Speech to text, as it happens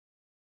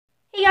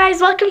Hey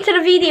guys, welcome to the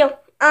video.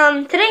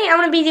 Today I'm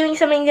going to be doing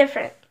something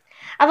different.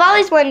 I've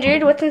always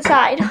wondered what's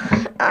inside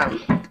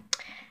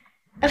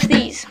of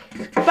these.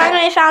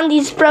 Finally I found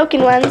these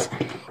broken ones,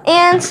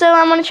 and so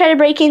I'm going to try to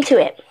break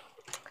into it.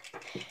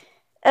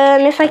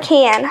 If I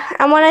can.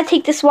 I want to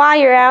take this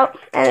wire out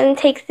and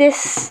take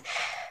this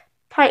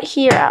part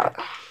here out.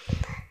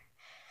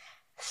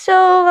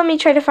 So let me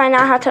try to find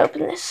out how to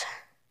open this.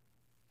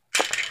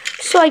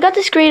 So I got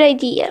this great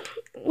idea.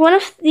 One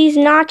of these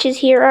notches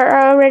here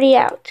are already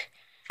out.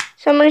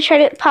 So I'm going to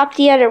try to pop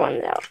the other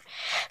one out.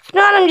 If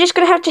not, I'm just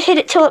going to have to hit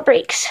it till it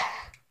breaks.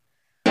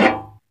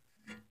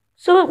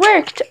 So it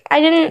worked.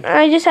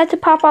 I just had to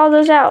pop all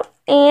those out.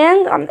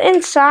 And on the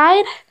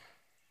inside,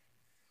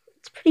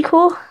 it's pretty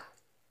cool.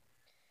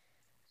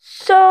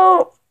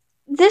 So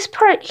this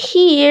part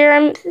here,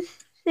 I'm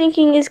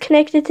thinking is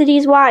connected to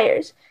these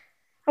wires.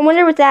 I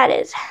wonder what that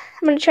is.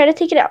 I'm going to try to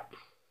take it out.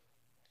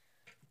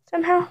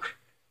 Somehow.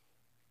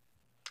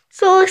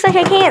 So it looks like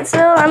I can't,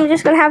 so I'm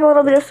just going to have a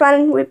little bit of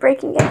fun with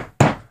breaking it.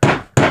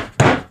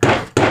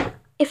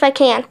 If I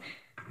can.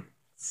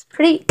 It's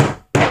pretty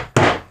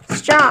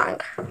strong.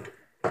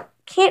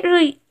 Can't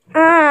really,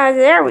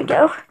 there we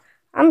go.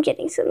 I'm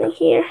getting something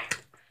here.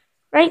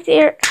 Right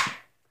there.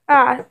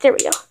 There we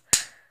go.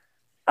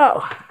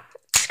 Oh,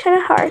 it's kind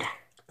of hard.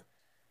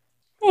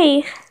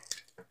 Hey,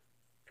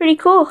 pretty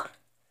cool.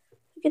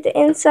 Look at the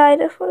inside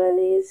of one of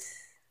these.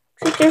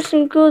 Looks like there's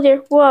some glue there.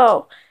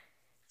 Whoa.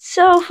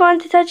 So fun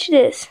to touch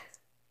this.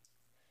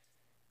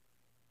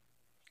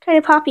 Kind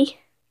of poppy.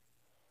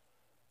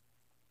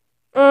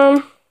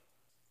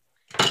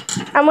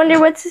 I wonder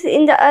what's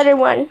in the other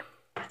one.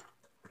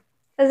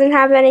 Doesn't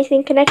have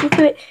anything connected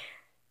to it.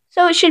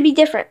 So it should be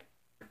different.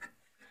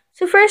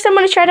 So first I'm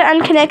going to try to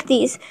unconnect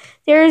these.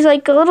 There's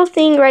like a little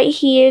thing right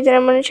here that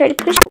I'm going to try to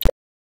push